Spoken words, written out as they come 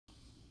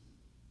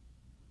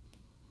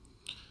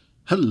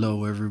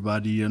Hello,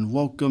 everybody, and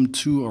welcome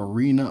to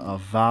Arena of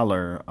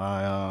Valor.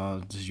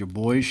 This is your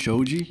boy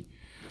Shoji.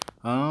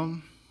 I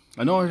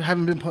know I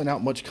haven't been putting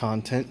out much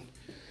content,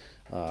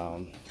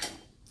 and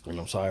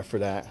I'm sorry for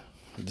that.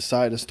 I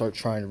decided to start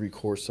trying to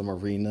record some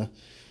Arena,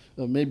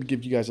 maybe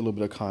give you guys a little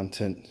bit of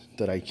content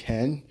that I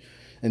can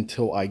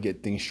until I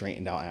get things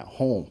straightened out at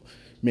home.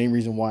 Main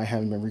reason why I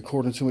haven't been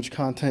recording too much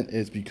content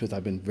is because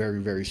I've been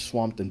very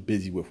swamped and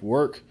busy with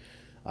work.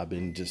 I've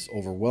been just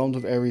overwhelmed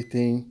with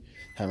everything.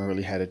 Haven't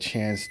really had a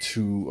chance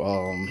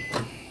to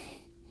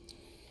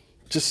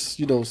just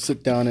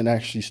sit down and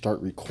actually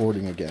start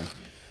recording again.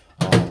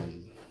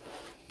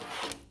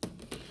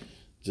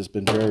 Just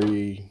been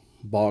very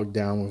bogged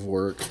down with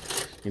work.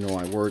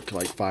 I work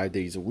like 5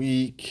 days a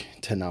week,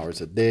 10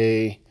 hours a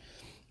day,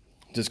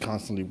 just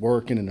constantly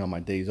working. And on my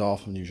days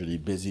off, I'm usually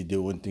busy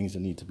doing things that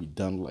need to be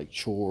done, like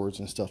chores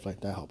and stuff like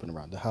that, helping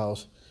around the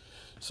house.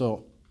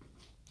 So,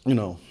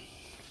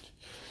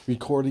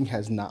 recording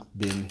has not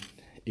been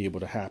able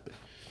to happen.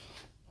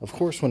 Of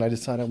course, when I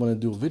decide I want to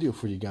do a video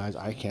for you guys,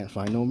 I can't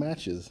find no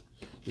matches.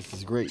 This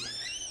is great.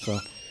 So,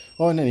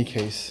 in any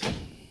case,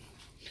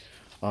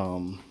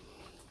 I'm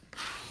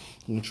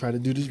going to try to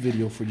do this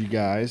video for you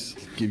guys,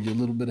 give you a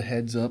little bit of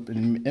heads up,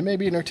 and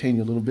maybe entertain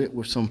you a little bit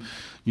with some,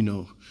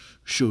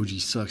 Shoji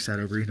sucks at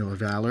Arena of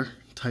Valor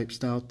type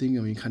style thing.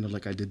 I mean, kind of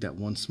like I did that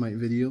one Smite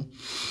video.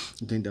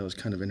 I think that was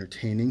kind of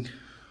entertaining.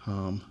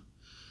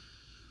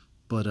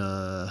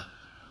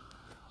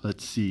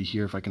 Let's see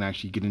here if I can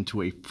actually get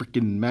into a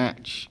freaking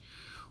match.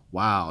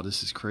 Wow,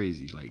 this is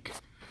crazy. Like,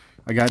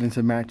 I got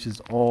into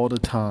matches all the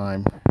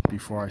time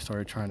before I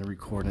started trying to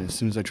record. And as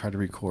soon as I try to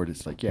record,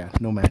 it's like, yeah,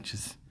 no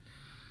matches.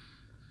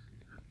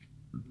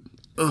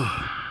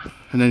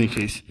 In any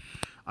case,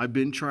 I've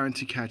been trying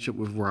to catch up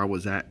with where I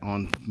was at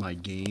on my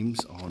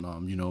games, on,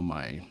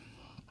 my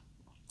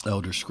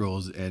Elder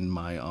Scrolls and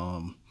my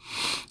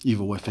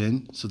Evil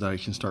Within, so that I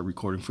can start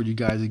recording for you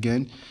guys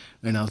again.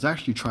 And I was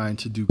actually trying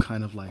to do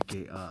kind of like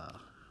a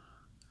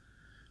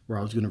where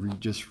I was gonna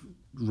just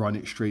run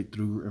it straight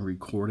through and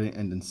record it,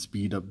 and then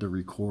speed up the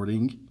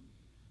recording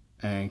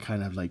and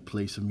kind of like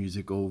play some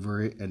music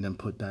over it, and then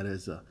put that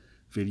as a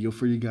video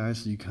for you guys,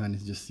 so you kind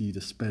of just see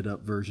the sped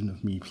up version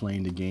of me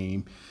playing the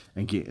game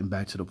and getting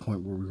back to the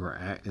point where we were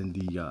at in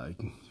the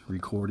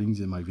recordings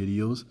in my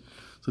videos.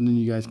 So then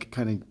you guys can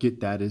kind of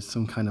get that as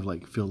some kind of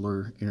like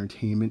filler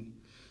entertainment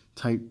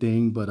type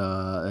thing, but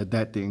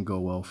that didn't go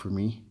well for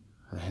me.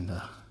 And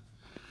all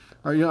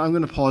right, I'm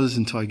gonna pause this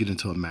until I get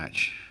into a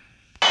match.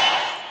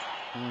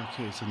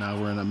 Okay, so now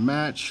we're in a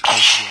match.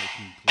 Hopefully I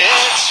can play.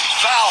 It's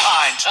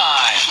Valheim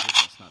time.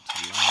 That's not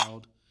too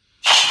loud.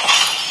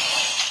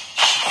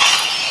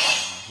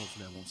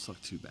 Hopefully I won't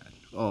suck too bad.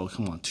 Oh,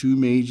 come on, 2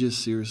 mages,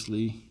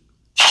 seriously?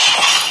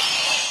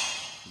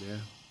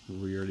 Yeah,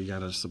 we already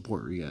got a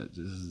support. This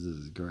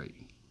is great.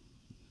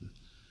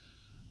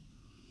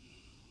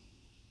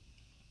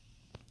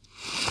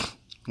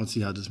 Let's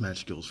see how this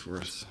match goes for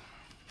us.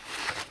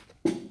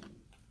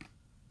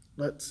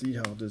 Let's see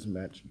how this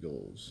match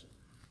goes.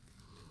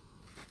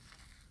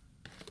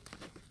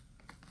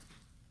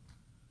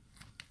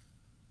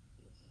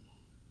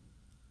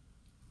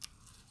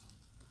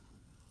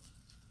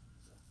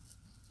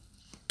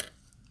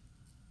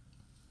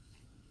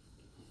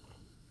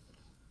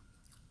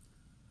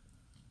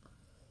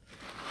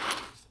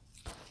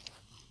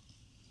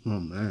 Oh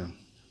man,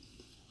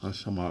 that's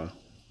some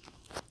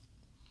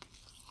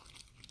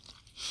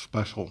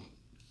special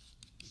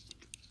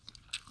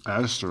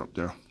Aster up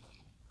there.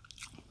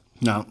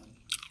 Now,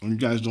 when you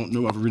guys don't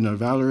know what Arena of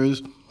Valor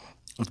is,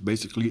 it's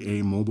basically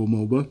a mobile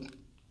MOBA,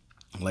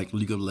 like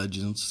League of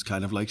Legends. It's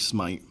kind of like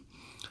Smite.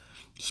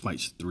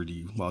 Smite's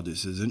 3D, while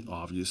this isn't,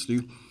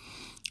 obviously.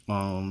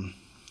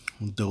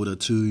 Dota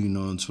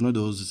 2, it's one of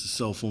those. It's a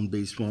cell phone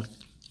based one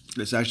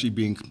that's actually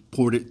being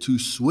ported to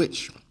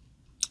Switch.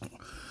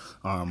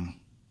 I'm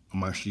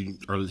actually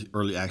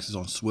early access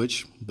on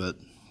Switch, but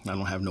I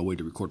don't have no way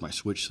to record my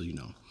Switch, so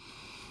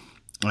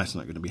that's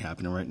not going to be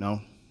happening right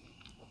now.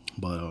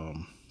 But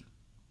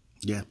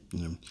yeah,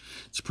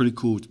 it's pretty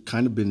cool. It's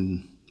kind of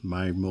been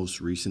my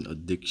most recent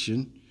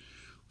addiction.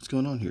 What's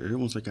going on here?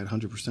 Everyone's like at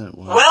 100%.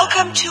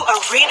 Welcome to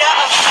Arena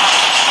of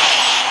Valor.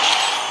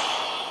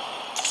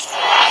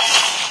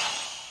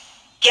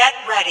 Get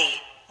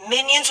ready.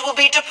 Minions will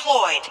be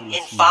deployed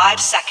in 5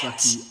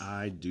 seconds.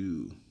 I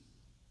do.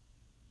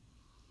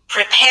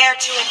 Prepare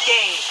to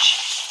engage.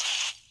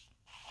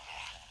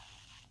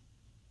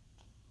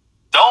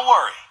 Don't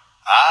worry,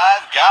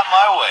 I've got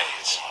my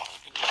ways.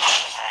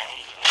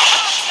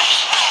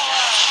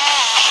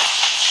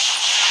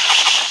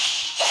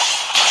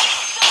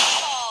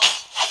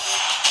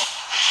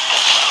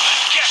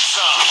 Get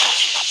some!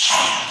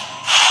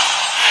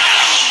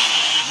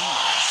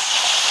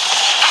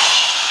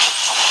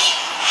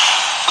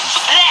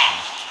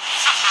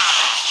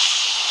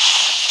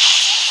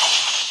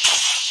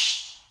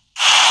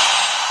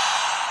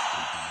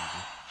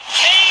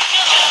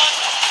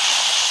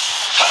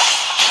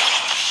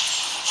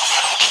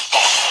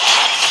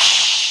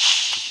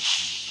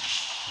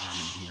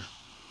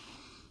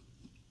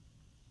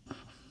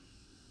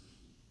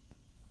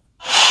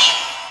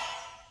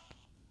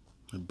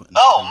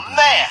 Oh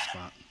man,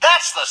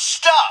 that's the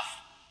stuff.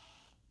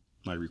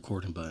 My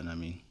recording button, I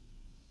mean,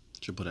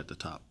 should put at the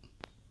top.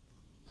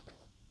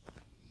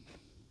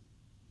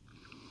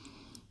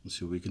 Let's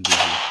see what we can do here.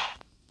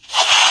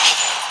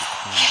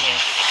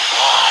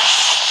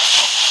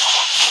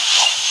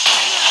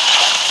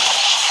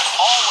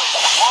 Always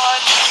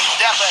one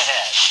step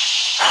ahead.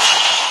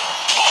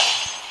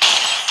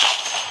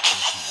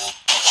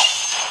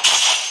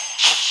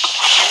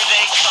 Here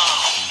they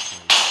come.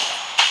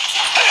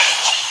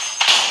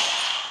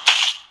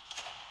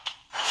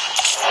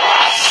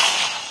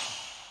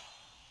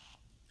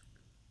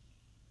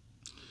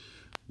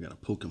 We gotta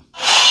poke him.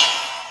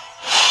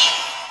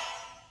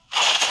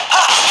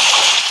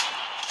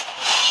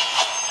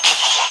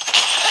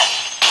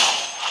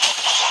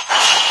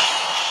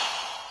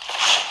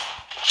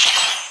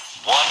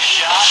 One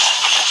shot,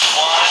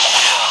 one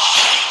kill.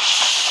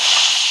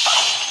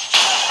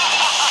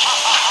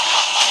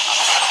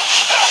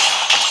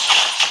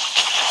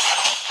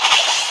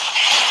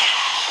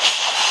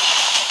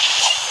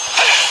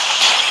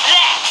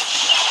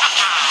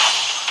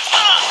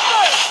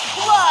 First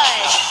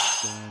blood.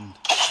 Stand.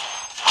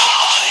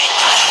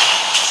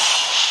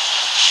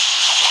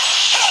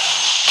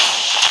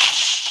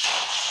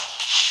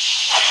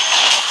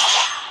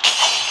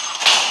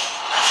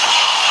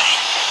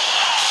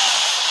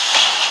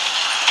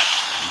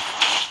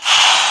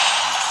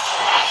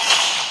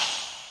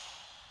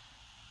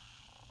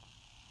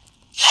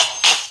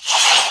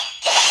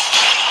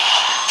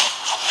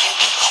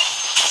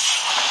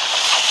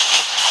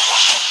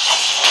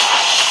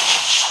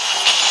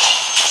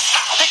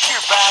 Pick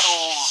your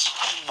battles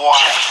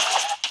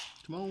wisely.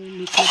 Come on,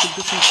 let's make a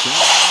difference.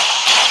 Guys.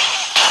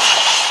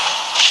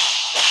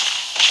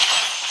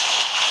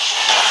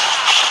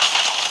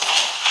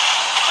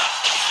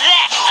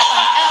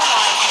 An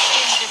ally has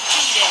been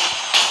defeated.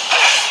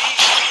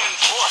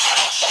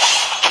 Reinforcements.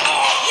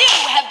 You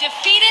have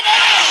defeated an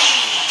enemy.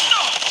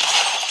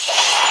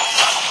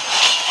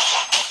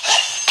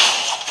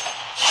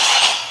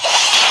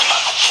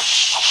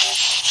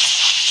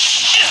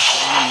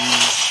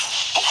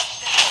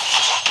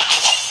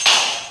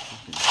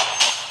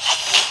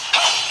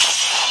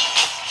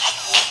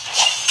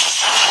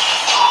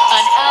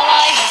 An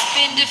ally has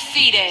been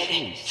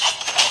defeated.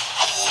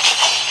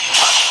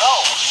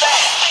 Oh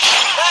man,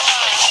 that's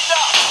the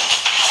stuff.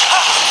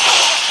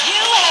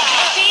 You have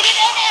defeated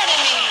an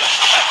enemy.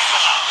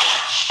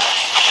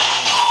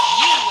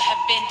 You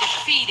have been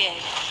defeated.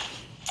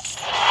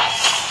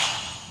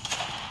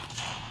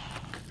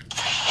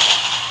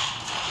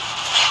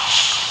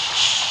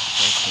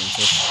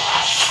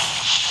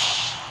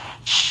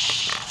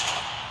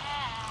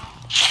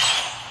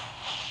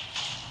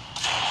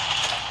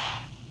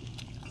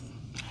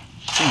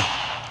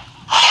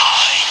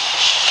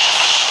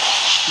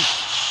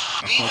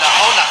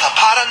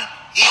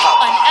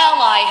 An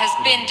ally has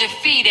been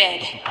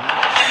defeated.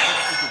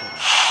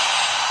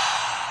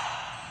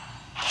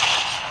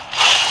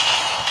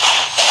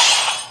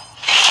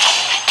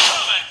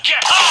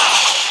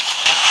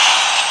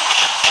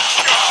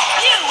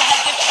 You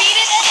have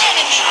defeated an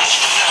enemy.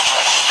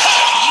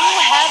 You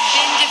have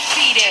been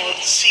defeated.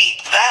 See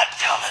that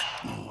coming.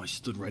 Oh, I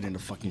stood right in the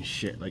fucking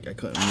shit. Like I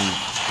couldn't move.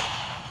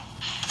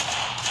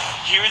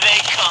 Here they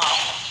come.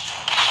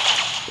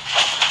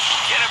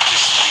 Get up to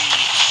speed.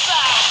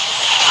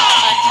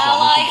 An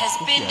ally has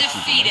been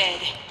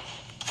defeated.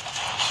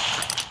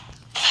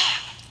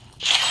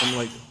 I'm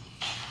like,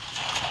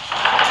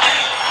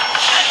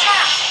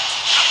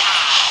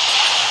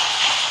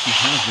 he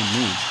has been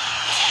moved.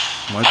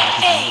 Why did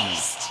you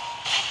Aced.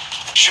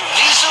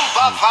 Shunizu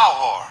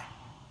Bavahor.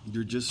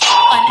 You're just An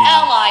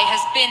ally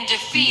has been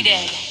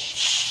defeated.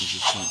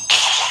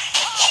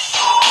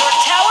 Your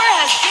tower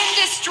has been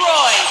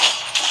destroyed.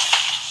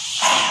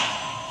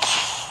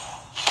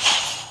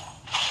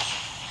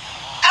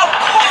 Our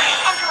core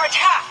is under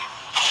attack.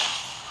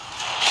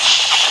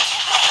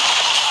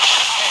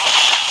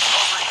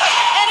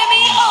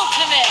 Enemy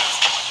ultimate.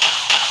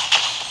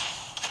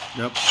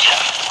 Yep.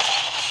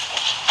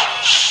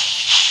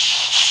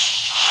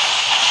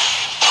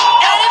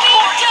 Enemy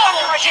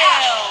double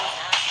kill.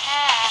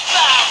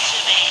 Bow to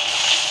me.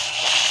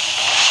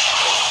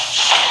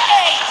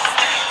 Ace.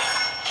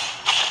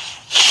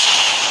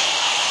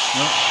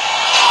 Yep.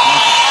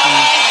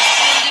 Ally has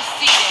been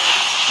defeated.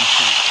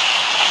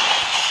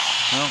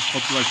 Well,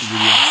 hope you liked the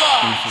video.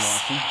 Thanks for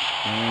watching.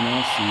 And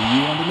I'll see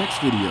you on the next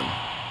video.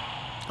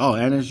 Oh,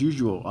 and as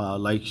usual,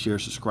 like, share,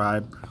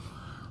 subscribe,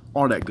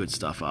 all that good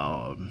stuff.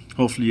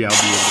 Hopefully I'll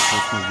be able to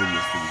post more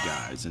videos for you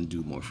guys and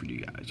do more for you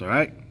guys,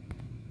 alright?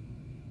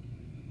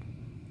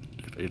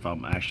 If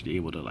I'm actually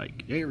able to,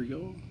 like, there we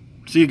go.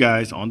 See you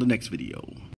guys on the next video.